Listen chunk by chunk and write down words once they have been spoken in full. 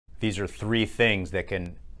These are 3 things that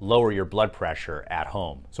can lower your blood pressure at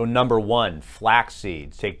home. So number 1, flax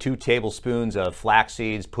seeds. Take 2 tablespoons of flax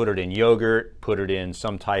seeds, put it in yogurt, put it in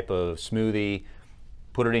some type of smoothie,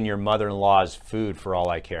 put it in your mother-in-law's food for all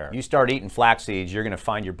I care. You start eating flax seeds, you're gonna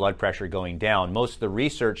find your blood pressure going down. Most of the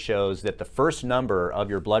research shows that the first number of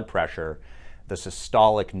your blood pressure, the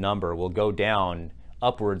systolic number, will go down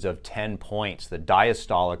upwards of 10 points. The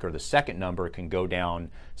diastolic, or the second number, can go down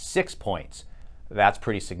 6 points. That's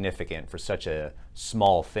pretty significant for such a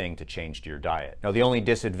small thing to change to your diet. Now, the only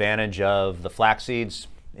disadvantage of the flax seeds,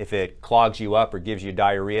 if it clogs you up or gives you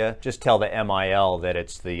diarrhea, just tell the MIL that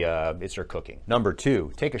it's their cooking. Number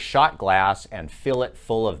 2, take a shot glass and fill it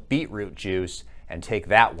full of beetroot juice and take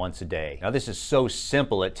that once a day. Now, this is so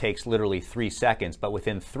simple, it takes literally 3 seconds, but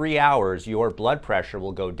within 3 hours, your blood pressure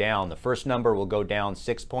will go down. The first number will go down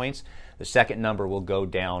 6 points. The second number will go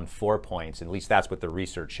down 4 points. At least that's what the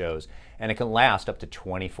research shows. And it can last up to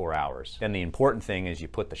 24 hours. Then the important thing is you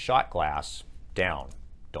put the shot glass down.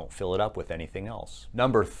 Don't fill it up with anything else.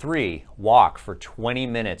 Number 3, walk for 20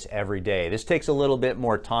 minutes every day. This takes a little bit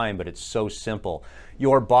more time, but it's so simple.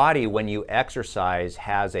 Your body, when you exercise,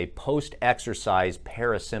 has a post-exercise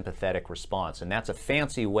parasympathetic response, and that's a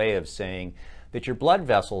fancy way of saying that your blood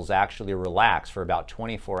vessels actually relax for about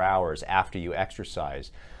 24 hours after you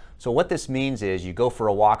exercise. So what this means is you go for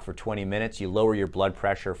a walk for 20 minutes, you lower your blood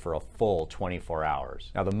pressure for a full 24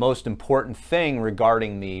 hours. Now, the most important thing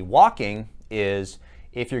regarding the walking is,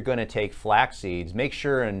 if you're going to take flax seeds, make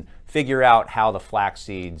sure and figure out how the flax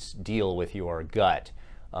seeds deal with your gut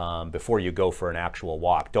before you go for an actual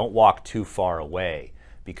walk. Don't walk too far away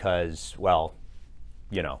because, well,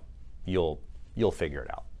 you know, you'll figure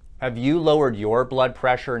it out. Have you lowered your blood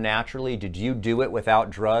pressure naturally? Did you do it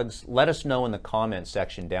without drugs? Let us know in the comment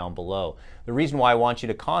section down below. The reason why I want you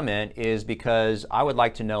to comment is because I would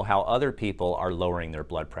like to know how other people are lowering their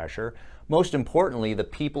blood pressure. Most importantly, the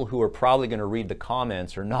people who are probably going to read the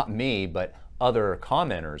comments are not me, but other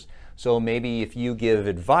commenters. So maybe if you give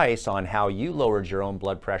advice on how you lowered your own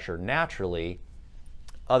blood pressure naturally,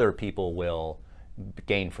 other people will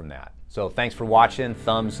gain from that. So thanks for watching.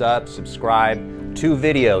 Thumbs up, subscribe. 2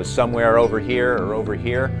 videos somewhere over here or over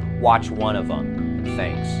here. Watch one of them.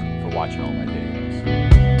 Thanks for watching all my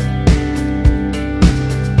videos.